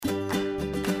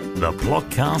the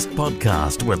Plotcast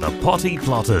podcast with the Potty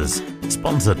Plotters.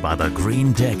 Sponsored by the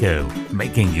Green Deco,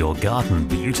 making your garden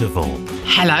beautiful.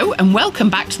 Hello and welcome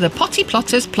back to the Potty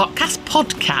Plotters Plotcast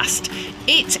podcast.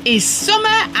 It is summer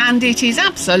and it is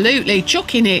absolutely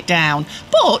chucking it down.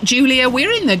 But, Julia,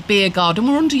 we're in the beer garden.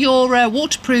 We're under your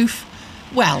waterproof...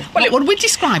 Well, what would we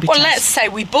describe it as? Well, let's say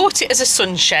we bought it as a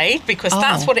sunshade because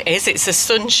that's what it is. It's a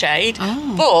sunshade,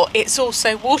 but it's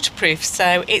also waterproof.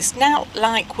 So it's now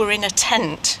like we're in a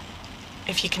tent,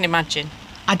 if you can imagine.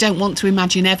 I don't want to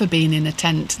imagine ever being in a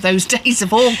tent. Those days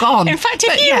have all gone. In fact,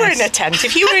 if you were in a tent,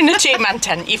 if you were in a two-man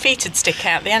tent, your feet would stick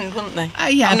out the end, wouldn't they?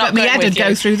 Yeah, but my head would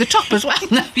go through the top as well.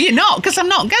 No, you're not, because I'm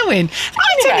not going.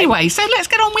 Anyway, so let's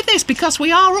get on with this, because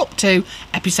we are up to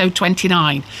episode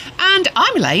 29. And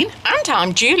I'm Elaine. And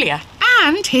I'm Julia.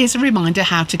 And here's a reminder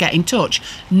how to get in touch.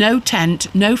 No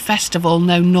tent, no festival,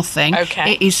 no nothing.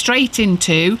 Okay. It is straight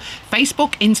into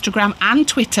Facebook, Instagram and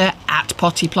Twitter at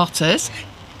Potty Plotters.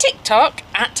 TikTok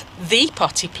at The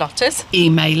Potty Plotters.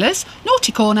 Email us,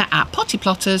 naughtycorner at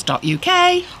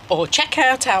pottyplotters.uk. Or check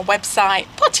out our website,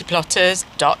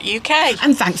 pottyplotters.uk.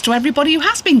 And thanks to everybody who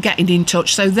has been getting in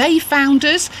touch. So they found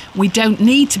us. We don't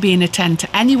need to be in a tent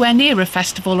anywhere near a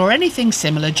festival or anything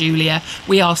similar, Julia.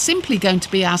 We are simply going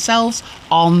to be ourselves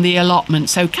on the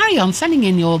allotment. So carry on sending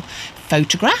in your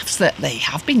photographs that they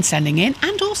have been sending in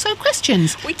and also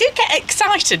questions. We do get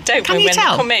excited, don't we, when they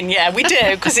come in? Yeah, we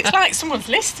do, because it's like someone's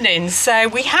listening. So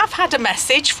we have had a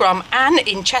message from Anne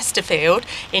in Chesterfield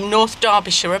in North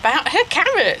Derbyshire about her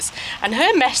carrots. And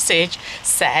her message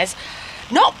says,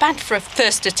 "Not bad for a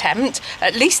first attempt.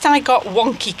 At least I got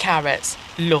wonky carrots.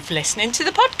 Love listening to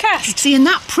the podcast." See, and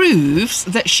that proves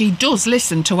that she does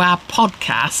listen to our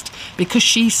podcast, because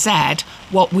she said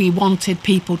what we wanted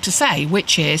people to say,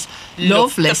 which is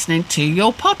love listening to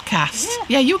your podcast.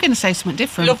 Yeah, you were going to say something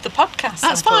different. Love the podcast.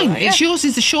 That's fine. It's yours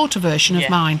is the shorter version of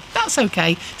mine. That's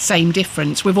okay. Same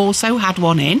difference. We've also had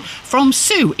one in from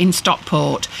Sue in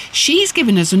Stockport. She's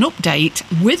given us an update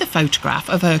with a photograph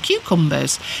of her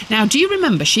cucumbers. Now, do you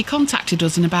remember she contacted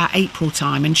us in about April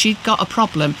time and she'd got a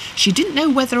problem. She didn't know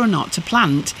whether or not to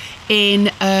plant in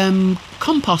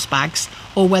compost bags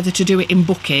or whether to do it in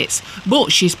buckets,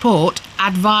 but she's put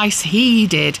advice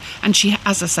heeded, and she,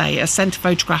 as I say, has sent a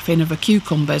photograph in of her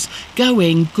cucumbers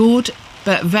going good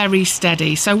but very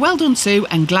steady. So well done, Sue,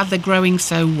 and glad they're growing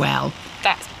so well.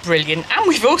 That's brilliant. And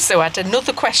we've also had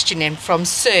another question in from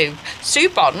Sue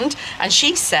Bond, and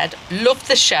she said, "Love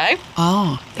the show."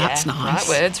 Oh, that's nice.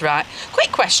 Right words, right.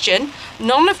 Quick question.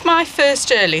 None of my first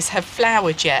earlies have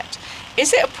flowered yet.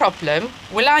 Is it a problem?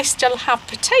 Will I still have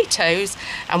potatoes?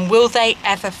 And will they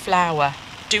ever flower?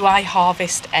 Do I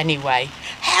harvest anyway?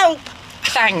 Help!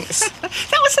 Thanks.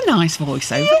 That was a nice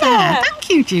voice over there. Thank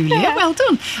you, Julia. Yeah. Well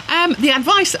done. The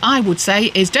advice I would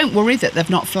say is don't worry that they've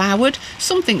not flowered.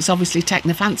 Something's obviously taken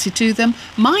a fancy to them.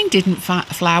 Mine didn't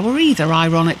flower either,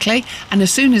 ironically. And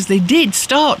as soon as they did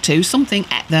start to, something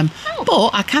ate them. But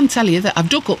I can tell you that I've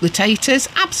dug up the taters,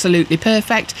 absolutely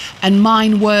perfect. And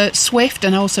mine were swift,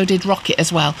 and I also did rocket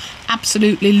as well.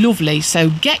 Absolutely lovely. So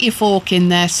get your fork in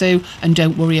there, Sue, and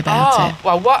don't worry about it.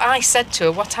 Well, what I said to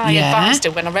her, what I advised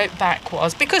her when I wrote back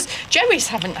was, because Joey's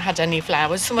haven't had any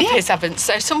flowers, some of his haven't,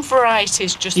 so some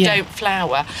varieties just don't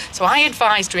flower. So I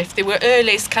advised her if they were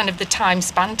earliest kind of the time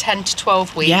span, 10 to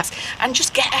 12 weeks, and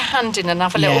just get her hand in and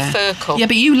have a little furcle. Yeah,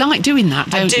 but you like doing that,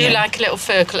 don't you? I do like a little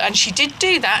furcle, and she did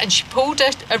do that, and she pulled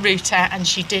a root out, and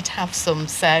she did have some,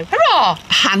 so hurrah!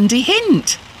 Handy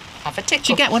hint. Have a tickle.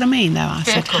 Do you get what I mean, though? I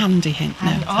said handy hint. No,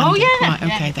 handy. Right,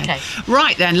 okay then. Okay.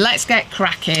 Right then, let's get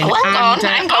cracking. Oh,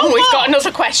 hang on. We've got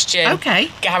another question. Okay.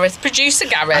 Gareth, producer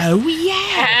Gareth. Oh, yeah.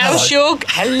 How's your...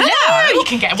 Hello. You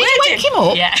can get a word in. Wake him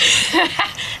up? Yeah.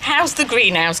 How's the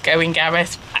greenhouse going,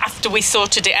 Gareth, after we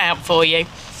sorted it out for you?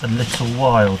 It's a little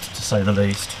wild, to say the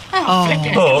least. Oh,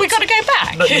 flipping. We've got to go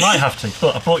back. But you might have to,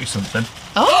 but I brought you something.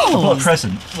 Oh. I brought a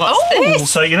present. What's this?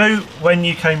 So, you know, when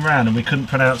you came round and we couldn't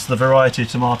pronounce the variety of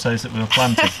tomatoes that we were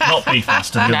planting, not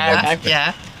Beefmaster, the other ones.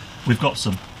 Yeah. We've got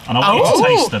some, and I want you to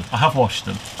taste them. I have washed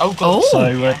them. Oh, good.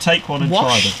 So take one and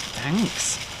try them.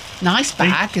 Thanks. Nice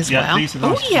bag as well. These are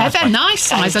nice. Oh, yeah, they're nice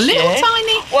size. A little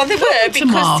tiny. Well, they were,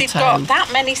 because they've got tomato.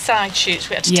 that many side shoots.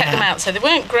 We had to take them out, so they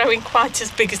weren't growing quite as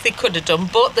big as they could have done.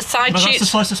 But the side shoots. That's the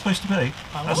size they're supposed to be.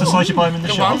 That's the size you buy them in the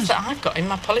The shop. ones that I've got in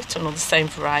my polytunnel are the same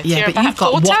variety. Yeah, but about you've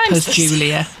got 4 times whoppers, the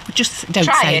Julia. Just don't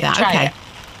Try say it, that. try Okay. it.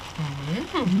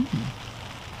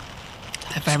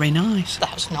 They're very nice.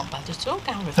 That's not bad at all,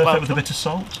 Gareth. Perfect with a bit of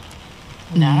salt.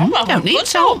 No, I don't need good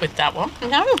salt with that one.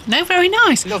 No. No, very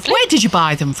nice. Lovely. Where did you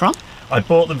buy them from? I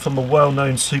bought them from a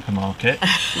well-known supermarket.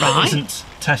 Right. It isn't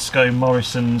Tesco,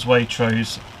 Morrison's,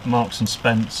 Waitrose. Marks and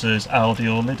Spencer's, Aldi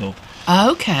or Lidl.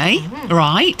 Okay,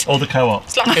 right. Or the Co-op.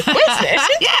 It's like a quiz, this, isn't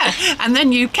it? Yeah, and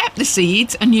then you kept the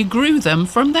seeds and you grew them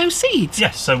from those seeds.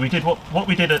 Yes, so we did what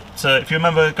we did at, if you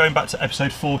remember going back to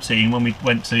episode 14 when we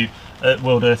went to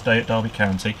World Earth Day at Derby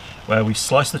County, where we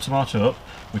sliced the tomato up,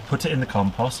 we put it in the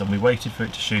compost and we waited for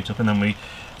it to shoot up, and then we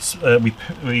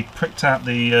pricked out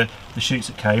the shoots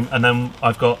that came, and then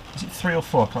I've got, is it 3 or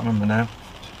 4, I can't remember now,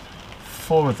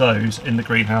 4 of those in the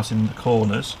greenhouse in the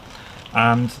corners.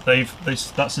 And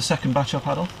that's the second batch I've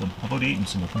had off them. I've already eaten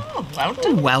some of them. Oh, well done.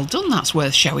 Oh, well done. That's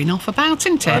worth showing off about,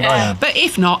 isn't it? I am. But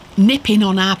if not, nip in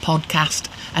on our podcast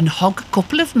and hog a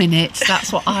couple of minutes.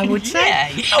 That's what I would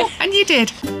say. Yeah. Oh, and you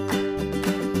did.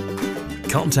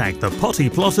 Contact the Potty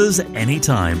Plotters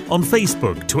anytime on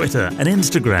Facebook, Twitter and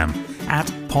Instagram at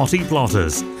Potty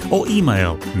Plotters, or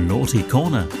email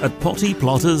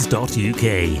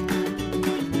naughtycorner@pottyplotters.uk.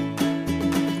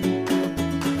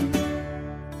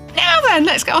 Then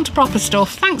let's get on to proper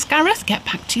stuff. Thanks, Gareth. Get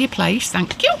back to your place.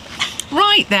 Thank you.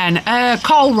 Right then,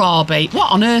 kohlrabi.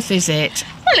 What on earth is it?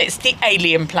 Well, it's the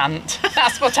alien plant.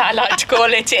 That's what I like to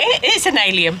call it. It is an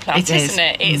alien plant, isn't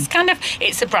it?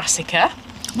 It's a brassica.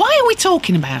 Why are we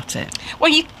talking about it? Well,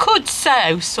 you could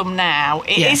sow some now.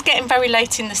 It is getting very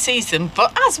late in the season,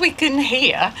 but as we can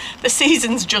hear, the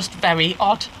season's just very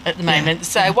odd at the moment.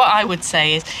 So what I would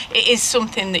say is it is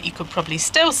something that you could probably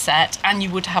still set and you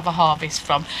would have a harvest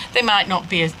from. They might not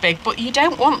be as big, but you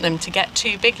don't want them to get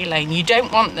too big, Elaine. You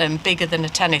don't want them bigger than a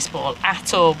tennis ball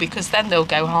at all, because then they'll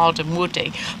go hard and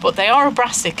woody. But they are a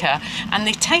brassica and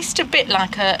they taste a bit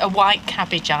like a white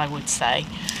cabbage, I would say.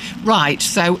 Right,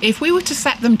 so if we were to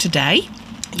set them today,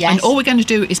 Yes. and all we're going to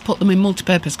do is put them in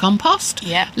multi-purpose compost,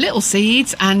 little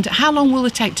seeds, and how long will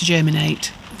it take to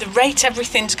germinate? The rate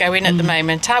everything's going at the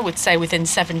moment, I would say within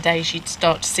 7 days you'd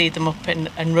start to see them up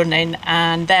and running,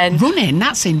 and then... Running?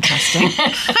 That's interesting.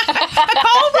 A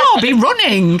kohlrabi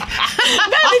running?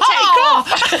 No, they take off.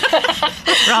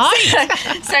 Right.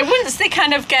 So once they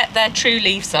kind of get their true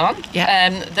leaves on,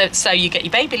 so you get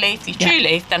your baby leaf, your true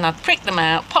leaf, then I'd prick them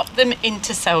out, pop them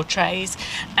into cell trays,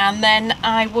 and then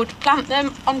I would plant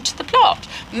them onto the plot.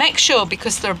 Make sure,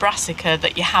 because they're a brassica,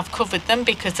 that you have covered them,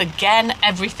 because again,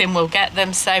 everything will get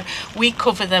them. So we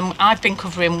cover them. I've been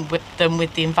covering them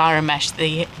with the EnviroMesh,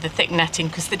 the thick netting,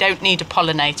 because they don't need a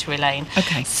pollinator, Elaine.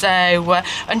 Okay. So,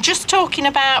 and just talking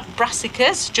about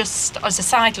brassicas, just as a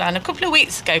sideline, a couple of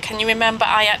weeks ago, can you remember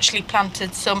I actually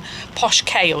planted some posh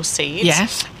kale seeds?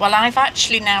 Yes. Well, I've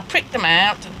actually now pricked them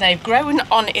out. They've grown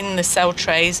on in the cell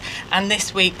trays, and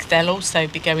this week they'll also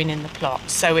be going in the plot.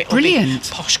 So it'll be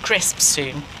posh crisp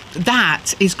soon.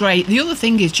 That is great. The other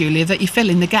thing is, Julia, that you fill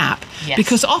in the gap. Yes.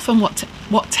 Because often what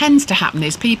tends to happen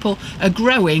is people are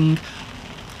growing,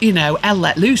 hell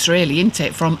let loose, really, isn't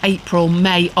it, from April,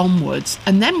 May onwards.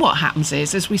 And then what happens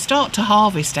is, as we start to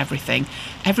harvest everything,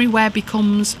 everywhere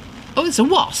becomes, it's a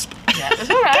wasp. Yeah, that's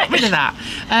all right. Get rid of that.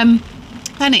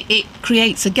 Then it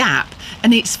creates a gap.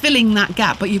 And it's filling that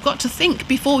gap, but you've got to think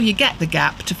before you get the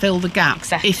gap to fill the gap.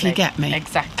 Exactly. If you get me.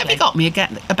 Exactly. Have you got me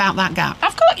about that gap?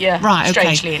 I've got you. Right.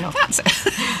 Okay. Strangely enough.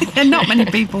 And not many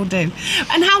people do.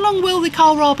 And how long will the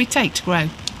kohlrabi take to grow?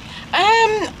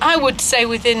 I would say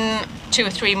within 2 or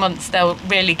 3 months they'll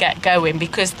really get going,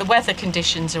 because the weather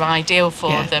conditions are ideal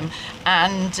for them.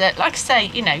 And like I say,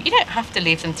 you don't have to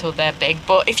leave them till they're big,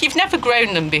 but if you've never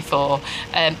grown them before,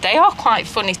 they are quite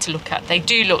funny to look at. They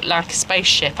do look like a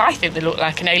spaceship. I think they look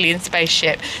like an alien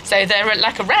spaceship. So they're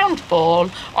like a round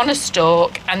ball on a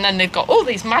stalk, and then they've got all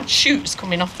these mad shoots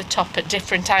coming off the top at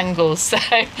different angles. So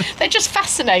they're just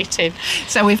fascinating.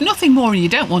 So if nothing more and you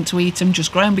don't want to eat them,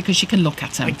 just grow them because you can look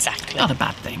at them. Exactly. Not a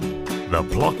bad thing. The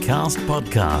Plotcast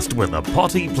podcast with the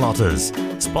Potty Plotters,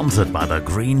 sponsored by the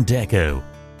Green Deco.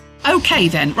 Okay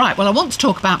then, right, well I want to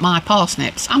talk about my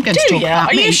parsnips. I'm going to talk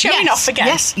about me. Are you showing off again?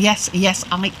 Yes,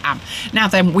 I am. Now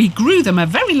then, we grew them a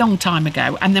very long time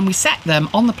ago, and then we set them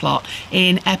on the plot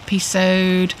in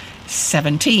episode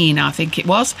 17, I think it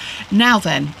was. Now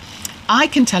then, I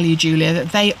can tell you, Julia,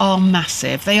 that they are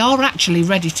massive. They are actually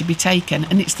ready to be taken,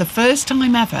 and it's the first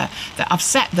time ever that I've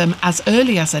set them as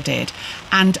early as I did,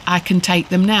 and I can take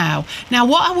them now. Now,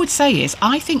 what I would say is,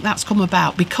 I think that's come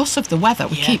about because of the weather.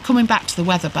 We keep coming back to the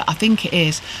weather, but I think it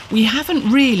is. We haven't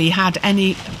really had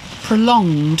any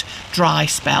prolonged dry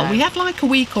spell. We had like a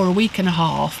week or a week and a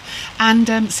half,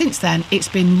 and since then it's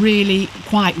been really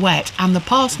quite wet, and the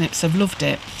parsnips have loved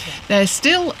it. They're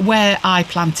still where I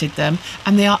planted them,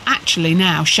 and they are actually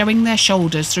now showing their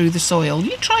shoulders through the soil.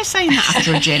 You try saying that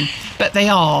after a gin, but they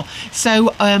are.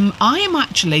 So I am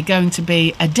actually going to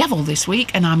be a devil this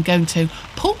week, and I'm going to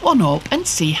pull one up and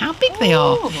see how big they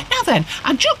are. Now then,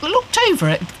 I just looked over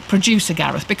at producer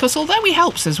Gareth, because although he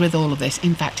helps us with all of this,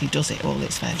 in fact he does it all,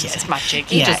 it's fair to say. It's magic.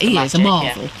 He is a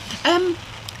marvel. Yeah.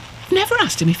 Never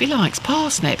asked him if he likes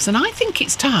parsnips, and I think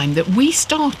it's time that we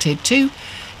started to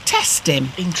test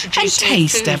him and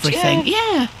taste everything.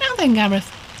 Yeah. Now then,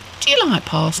 Gareth, do you like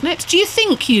parsnips? Do you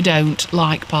think you don't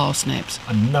like parsnips?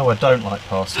 No, I don't like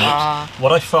parsnips.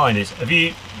 What I find is,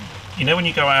 you know when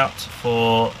you go out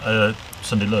for a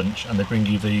Sunday lunch and they bring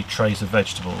you the trays of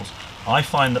vegetables, I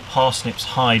find that parsnips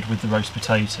hide with the roast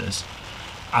potatoes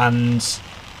and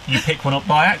you pick one up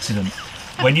by accident.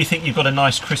 When you think you've got a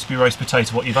nice crispy roast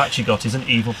potato, what you've actually got is an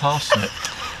evil parsnip.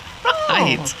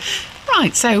 Right.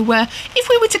 Right, so if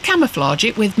we were to camouflage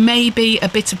it with maybe a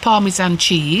bit of Parmesan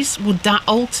cheese, would that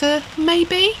alter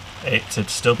maybe? It'd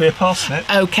still be a parsnip.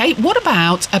 OK, what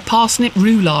about a parsnip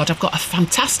roulade? I've got a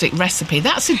fantastic recipe.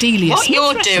 That's a Delia What Smith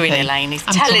you're recipe. Doing, Elaine, is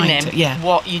telling him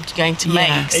what you're going to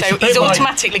make. So he's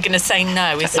automatically going to say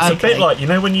no. It's a bit like, you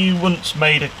know when you once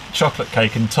made a chocolate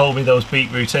cake and told me there was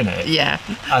beetroot in it? Yeah.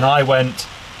 And I went,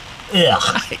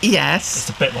 ugh. Yes.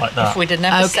 It's a bit like that. If we'd have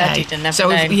never said, he'd have never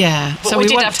known. Yeah. But we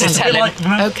did have to tell him.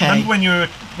 Remember when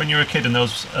you were a kid and there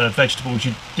was vegetables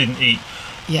you didn't eat?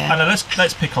 Yeah. And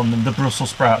let's pick on them, the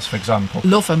Brussels sprouts, for example.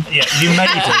 Love them. Yeah, you may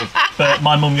do, but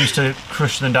my mum used to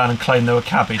crush them down and claim they were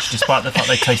cabbage, despite the fact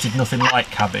they tasted nothing like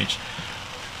cabbage,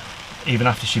 even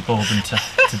after she boiled them to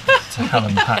hell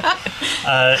and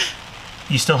back.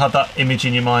 You still have that image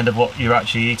in your mind of what you're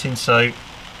actually eating, so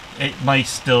it may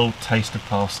still taste of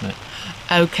parsnip.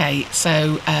 OK,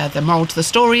 so the moral to the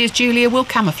story is Julia will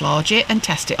camouflage it and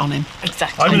test it on him.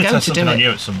 Exactly. I'm going to test something on you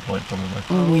at some point, probably.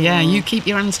 Oh, yeah, you keep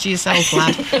your hands to yourself,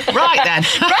 lad. Right, then.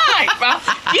 Right, well,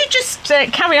 you just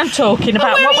carry on talking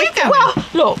about what we're going. Well,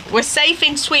 look, we're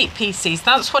saving sweet pieces.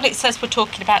 That's what it says we're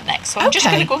talking about next. So I'm just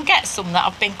going to go and get some that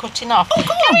I've been cutting off. Oh,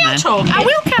 carry on talking. I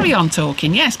will carry on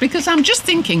talking, yes, because I'm just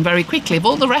thinking very quickly of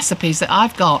all the recipes that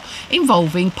I've got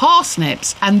involving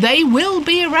parsnips, and they will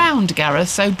be around, Gareth,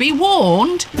 so be warned.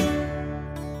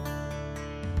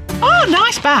 Oh,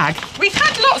 nice bag. We've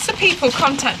had lots of people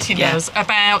contacting us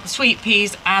about sweet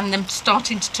peas and them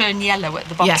starting to turn yellow at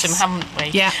the bottom, haven't we?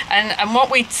 Yeah. And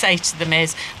what we'd say to them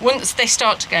is, once they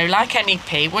start to go, like any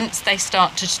pea, once they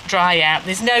start to dry out,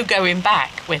 there's no going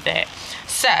back with it.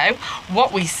 So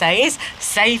what we say is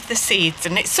save the seeds,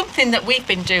 and it's something that we've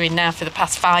been doing now for the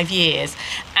past 5 years,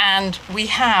 and we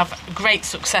have great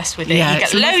success with it. You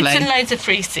get loads and loads of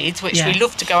free seeds, which we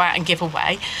love to go out and give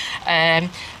away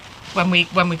when we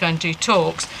go and do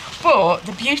talks. But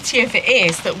the beauty of it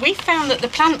is that we found that the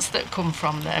plants that come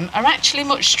from them are actually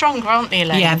much stronger, aren't they,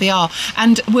 Elaine? Yeah, they are.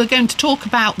 And we're going to talk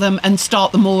about them and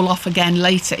start them all off again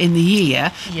later in the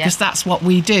year, because that's what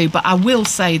we do. But I will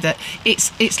say that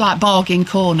it's like bargain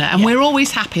corner, and we're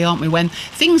always happy, aren't we? When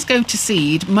things go to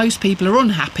seed, most people are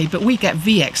unhappy, but we get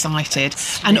excited.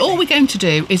 Absolutely. And all we're going to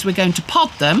do is we're going to pod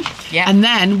them, and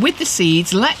then with the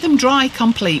seeds, let them dry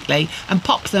completely and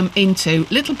pop them into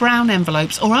little brown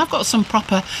envelopes, or I've got some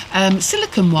proper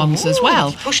silicone ones as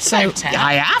well. Pushed them out,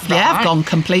 I have, I've gone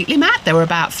completely mad. They were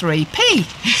about 3p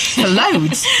for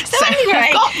loads. so anyway,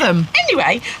 I've got them.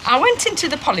 Anyway, I went into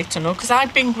the polytunnel because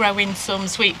I'd been growing some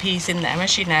sweet peas in there,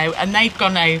 as you know, and they'd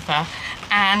gone over,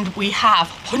 and we have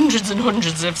hundreds and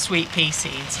hundreds of sweet pea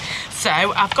seeds. So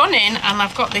I've gone in and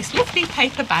I've got this lovely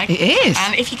paper bag. It is.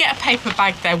 And if you get a paper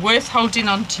bag, they're worth holding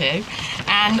on to.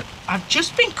 And I've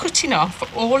just been cutting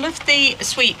off all of the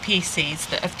sweet pea seeds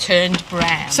that have turned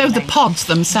brown. So the pods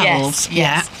themselves?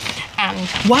 Yes. And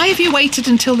why have you waited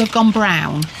until they've gone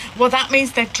brown? Well, that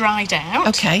means they've dried out.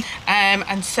 Okay.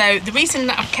 And so the reason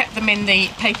that I've kept them in the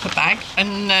paper bag,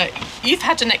 and you've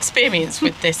had an experience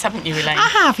with this, haven't you, Elaine? I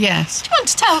have, yes. Do you want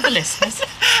to tell the listeners?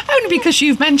 Only because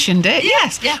you've mentioned it,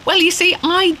 yes. Yeah. Well, you see,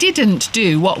 I didn't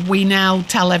do what we now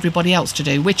tell everybody else to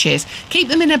do, which is keep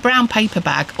them in a brown paper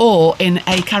bag or in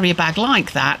a carrier bag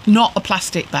like that, not a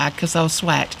plastic bag because they'll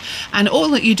sweat. And all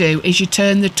that you do is you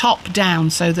turn the top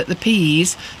down so that the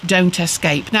peas don't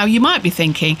escape. Now, you might be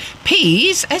thinking,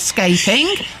 peas escaping?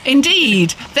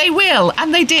 Indeed, they will,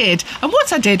 and they did. And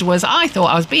what I did was I thought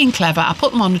I was being clever. I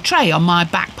put them on a tray on my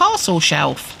back parcel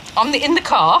shelf. In the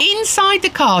car? Inside the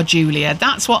car, Julia.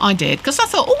 That's what I did. Because I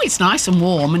thought, it's nice and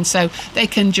warm, and so they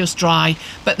can just dry.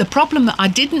 But the problem that I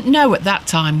didn't know at that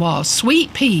time was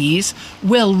sweet peas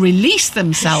will release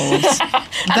themselves.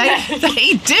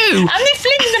 they do. And they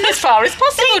fling them as far as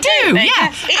possible, they do,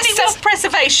 yeah. It's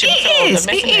self-preservation for them, isn't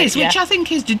it? It is, which I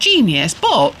think is genius.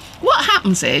 But what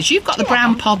happens is you've got the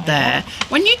brown pod there.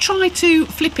 When you try to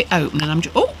flip it open, and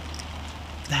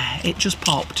there, it just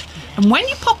popped. And when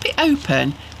you pop it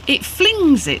open, it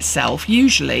flings itself,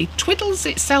 usually twiddles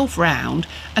itself round,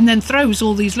 and then throws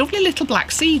all these lovely little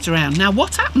black seeds around. Now,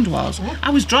 what happened was, I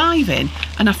was driving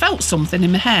and I felt something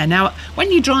in my hair. Now,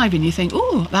 when you're driving, you think,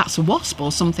 oh, that's a wasp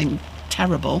or something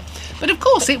terrible, but of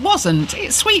course it wasn't.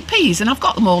 It's sweet peas, and I've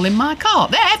got them all in my cart.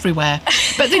 They're everywhere,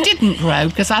 but they didn't grow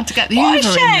because I had to get the Hoover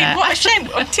in there. What a shame!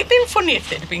 Wouldn't it have been funny if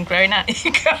they'd have been growing out of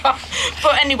your car?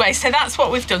 But anyway, so that's what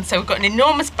we've done. So we've got an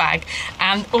enormous bag,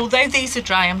 and although these are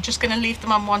dry, I'm just going to leave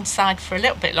them on one side for a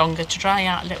little bit longer to dry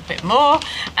out a little bit more,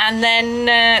 and then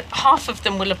half of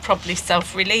them will have probably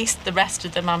self-released. The rest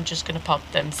of them I'm just going to pod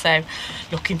them. So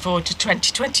looking forward to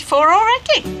 2024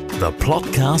 already. The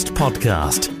Plotcast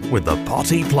podcast with the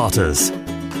Potty Plotters.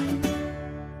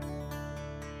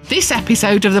 This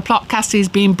episode of the Plotcast is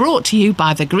being brought to you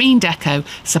by the Green Deco,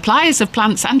 suppliers of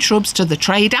plants and shrubs to the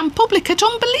trade and public at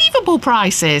unbelievable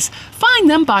prices. Find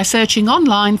them by searching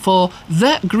online for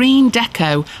The Green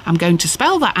Deco. I'm going to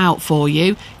spell that out for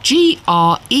you. GREENDECO.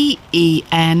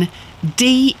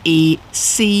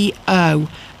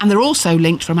 And they're also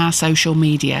linked from our social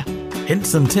media.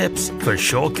 Hints and tips for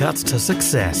shortcuts to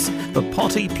success. The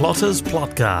Potty Plotters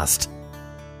Plotcast.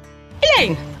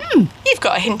 Elaine, you've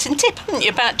got a hint and tip, haven't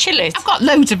you, about chilies? I've got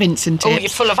loads of hints and tips. Oh, you're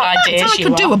full of ideas. I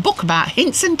could do a book about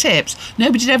hints and tips.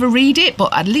 Nobody'd ever read it,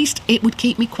 but at least it would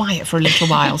keep me quiet for a little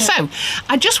while. So,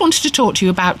 I just wanted to talk to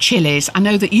you about chilies. I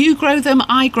know that you grow them,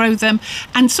 I grow them,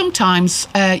 and sometimes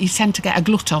you tend to get a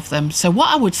glut of them. So what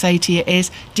I would say to you is,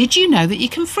 did you know that you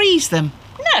can freeze them?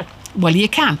 No. Well, you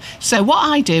can. So what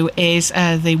I do is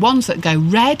the ones that go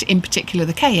red, in particular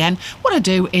the cayenne, what I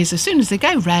do is as soon as they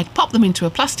go red, pop them into a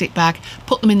plastic bag,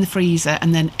 put them in the freezer,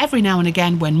 and then every now and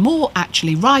again, when more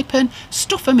actually ripen,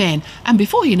 stuff them in. And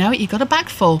before you know it, you've got a bag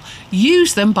full.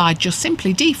 Use them by just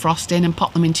simply defrosting and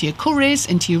pop them into your curries,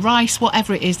 into your rice,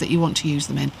 whatever it is that you want to use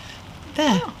them in.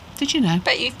 There. Oh. Did you know?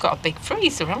 But you've got a big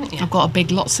freezer, haven't you? I've got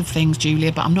lots of things,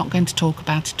 Julia, but I'm not going to talk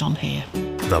about it on here.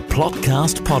 The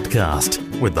Plotcast podcast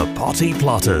with the Potty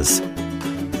Plotters.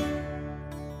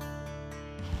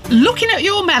 Looking at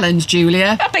your melons,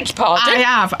 Julia. I beg your pardon? I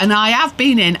have, and I have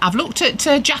been in. I've looked at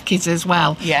Jackie's as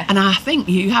well. Yeah. And I think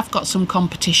you have got some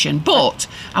competition. But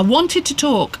I wanted to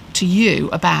talk to you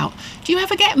about, do you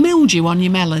ever get mildew on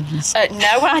your melons?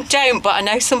 No, I don't, but I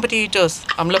know somebody who does.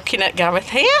 I'm looking at Gareth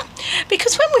here,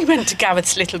 because when we went to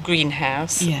Gareth's little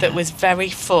greenhouse that was very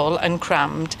full and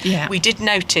crammed, we did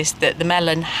notice that the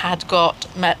melon had got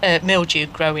mildew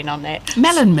growing on it.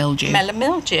 Melon mildew? Melon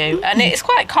mildew, and it's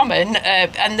quite common,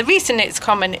 and the reason it's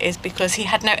common is because he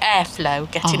had no airflow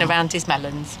getting around his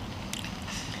melons.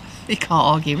 You can't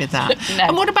argue with that. No.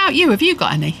 And what about you? Have you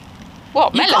got any?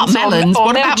 What, You've melons? Got melons. Or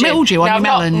what about mildew on your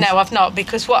melons? No, I've not,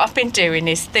 because what I've been doing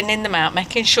is thinning them out,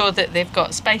 making sure that they've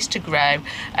got space to grow,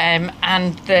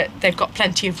 and that they've got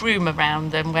plenty of room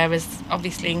around them, whereas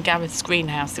obviously in Gareth's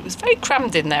greenhouse it was very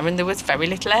crammed in there and there was very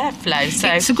little airflow. So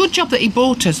it's a good job that he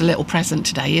brought us a little present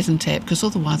today, isn't it? Because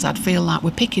otherwise I'd feel like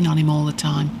we're picking on him all the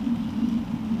time.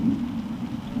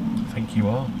 I think you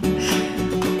are.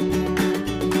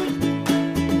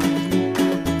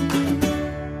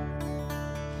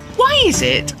 Why is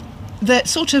it that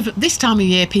sort of this time of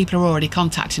year people are already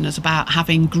contacting us about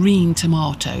having green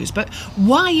tomatoes, but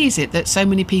why is it that so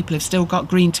many people have still got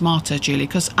green tomatoes, Julie?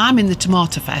 Because I'm in the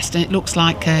Tomato Fest and it looks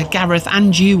like Gareth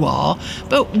and you are,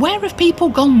 but where have people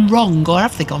gone wrong, or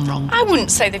have they gone wrong? I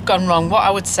wouldn't say they've gone wrong. What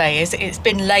I would say is it's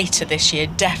been later this year.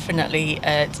 Definitely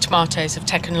the tomatoes have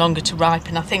taken longer to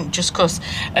ripen, I think just because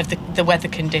of the weather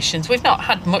conditions. We've not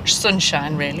had much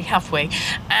sunshine really, have we?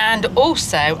 And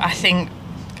also I think,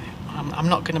 I'm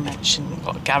not going to mention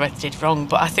what Gareth did wrong,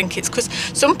 but I think it's because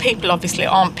some people obviously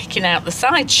aren't picking out the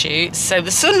side shoots, so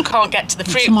the sun can't get to the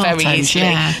fruit tomatoes, very easily,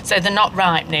 yeah. So they're not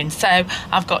ripening. So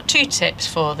I've got 2 tips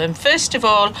for them. First of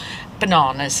all,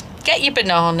 bananas. Get your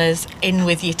bananas in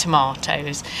with your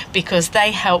tomatoes because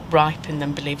they help ripen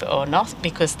them, believe it or not,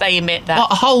 because they emit that.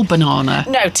 What, a whole banana?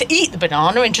 No, to eat the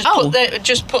banana and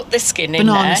just put the skin in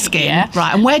there. Banana skin, yeah.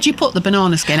 Right. And where do you put the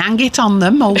banana skin? Hang it on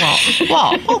them or what?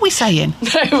 What are we saying?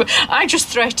 No, I just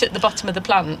throw it at the bottom of the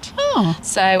plant. Oh.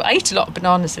 So I eat a lot of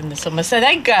bananas in the summer. So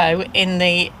they go in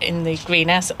the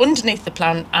greenhouse underneath the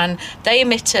plant, and they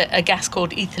emit a gas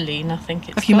called ethylene, I think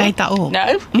it's Have you made that up?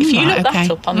 No. If you look that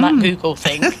up on that Google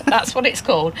thing, that's what it's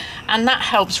called, and that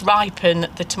helps ripen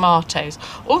the tomatoes.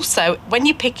 Also, when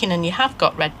you're picking and you have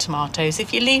got red tomatoes,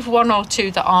 if you leave 1 or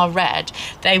 2 that are red,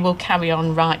 they will carry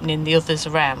on ripening the others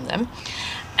around them.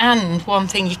 And one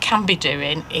thing you can be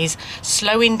doing is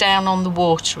slowing down on the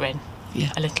watering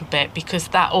a little bit, because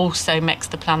that also makes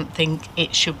the plant think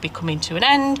it should be coming to an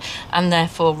end and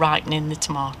therefore ripening the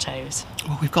tomatoes.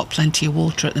 Well, we've got plenty of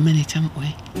water at the minute, haven't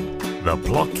we? The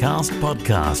Plotcast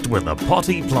podcast with the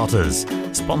Potty Plotters,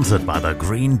 sponsored by the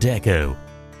Green Deco.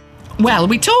 Well,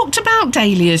 we talked about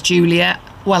dahlias, Julia.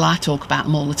 Well, I talk about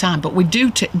them all the time, but we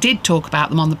did talk about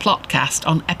them on the Plotcast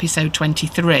on episode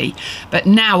 23. But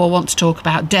now I want to talk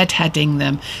about deadheading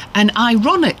them. And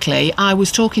ironically, I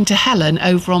was talking to Helen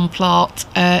over on plot,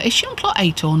 is she on plot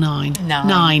 8 or 9?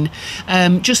 9.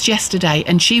 Just yesterday,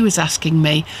 and she was asking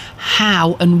me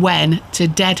how and when to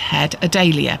deadhead a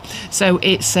dahlia. So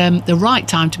it's the right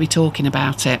time to be talking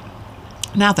about it.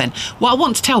 Now then, what I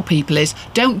want to tell people is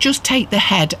don't just take the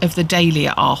head of the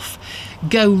dahlia off.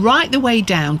 Go right the way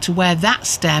down to where that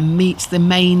stem meets the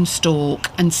main stalk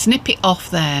and snip it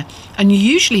off there. And you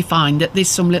usually find that there's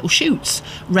some little shoots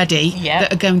ready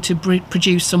that are going to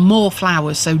produce some more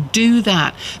flowers. So do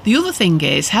that. The other thing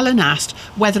is, Helen asked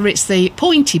whether it's the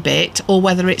pointy bit or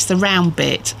whether it's the round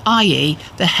bit, i.e.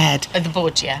 the head. At the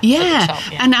bud, yeah. Yeah. At the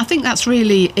top, yeah. And I think that's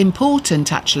really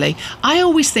important, actually. I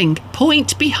always think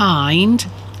point behind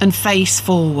and face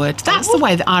forward. That's the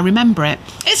way that I remember it.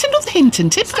 It's another hint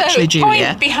and tip, actually, Julia.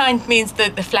 Point behind means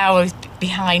that the flower is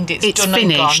behind, it's done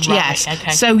finished, and gone. yes. Right,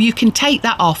 okay. So you can take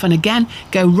that off and again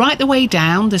go right the way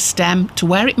down the stem to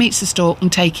where it meets the stalk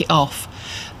and take it off.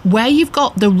 Where you've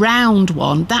got the round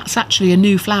one, that's actually a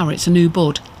new flower, it's a new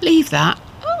bud. Leave that.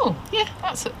 Oh, yeah.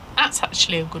 That's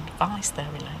actually a good advice there,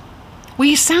 Elaine. Well,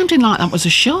 you're sounding like that was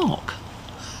a shock.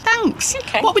 Thanks.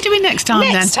 Okay. What are we doing next time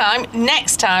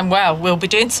Next time, well, we'll be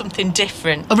doing something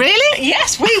different. Oh, really?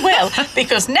 Yes, we will,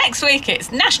 because next week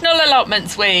it's National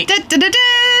Allotments Week. Da, da, da, da.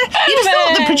 You'd have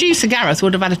thought the producer Gareth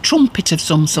would have had a trumpet of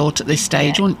some sort at this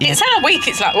stage, wouldn't you? It's our week,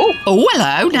 it's like, oh,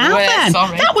 hello, now then.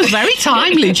 Sorry. That was very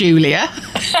timely, Julia.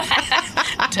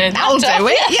 That'll do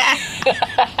it, yeah.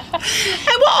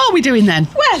 And what are we doing then?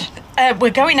 Well,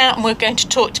 we're going out and we're going to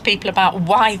talk to people about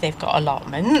why they've got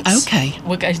allotments. Okay.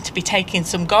 We're going to be taking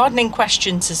some gardening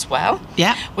questions as well.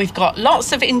 Yeah. We've got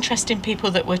lots of interesting people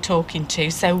that we're talking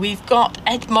to. So we've got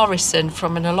Ed Morrison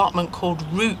from an allotment called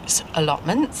Roots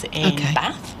Allotments in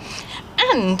Bath.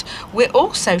 And we're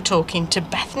also talking to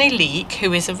Bethany Leake,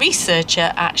 who is a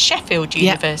researcher at Sheffield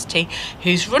University,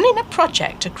 who's running a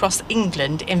project across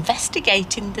England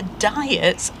investigating the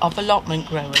diets of allotment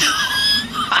growers.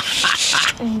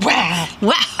 Well,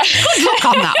 good luck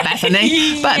on that,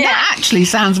 Bethany. But that actually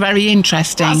sounds very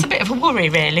interesting. That's a bit of a worry,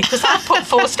 really, because I've put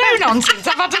 4 stone on since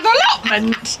I've had an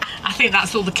allotment. I think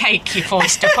that's all the cake you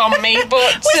foist upon me.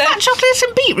 But was that chocolate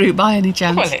and beetroot by any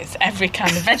chance? Well, it's every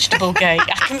kind of vegetable cake.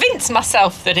 I convinced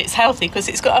myself that it's healthy because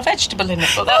it's got a vegetable in it,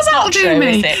 but that's not true,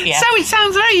 is it? Yeah. So it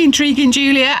sounds very intriguing,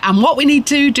 Julia. And what we need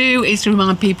to do is to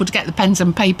remind people to get the pens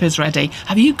and papers ready.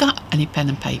 Have you got any pen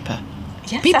and paper?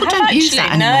 Yes, people don't use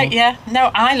that anymore.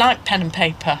 No, I like pen and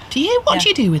paper. Do you? What do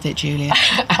you do with it, Julia?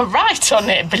 I write on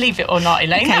it, believe it or not,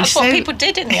 Elaine. That's what people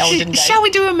did in the olden days. Shall we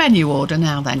do a menu order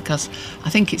now then? Because I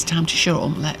think it's time to shut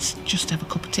up. Let's just have a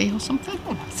cup of tea or something.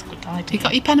 Oh, that's a good idea. You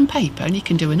got your pen and paper and you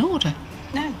can do an order.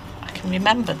 No, I can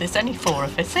remember there's only 4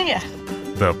 of us here.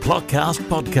 The Plotcast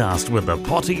podcast with the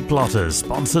Potty Plotters,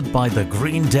 sponsored by the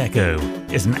Green Deco,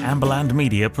 is an Amberland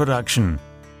Media production.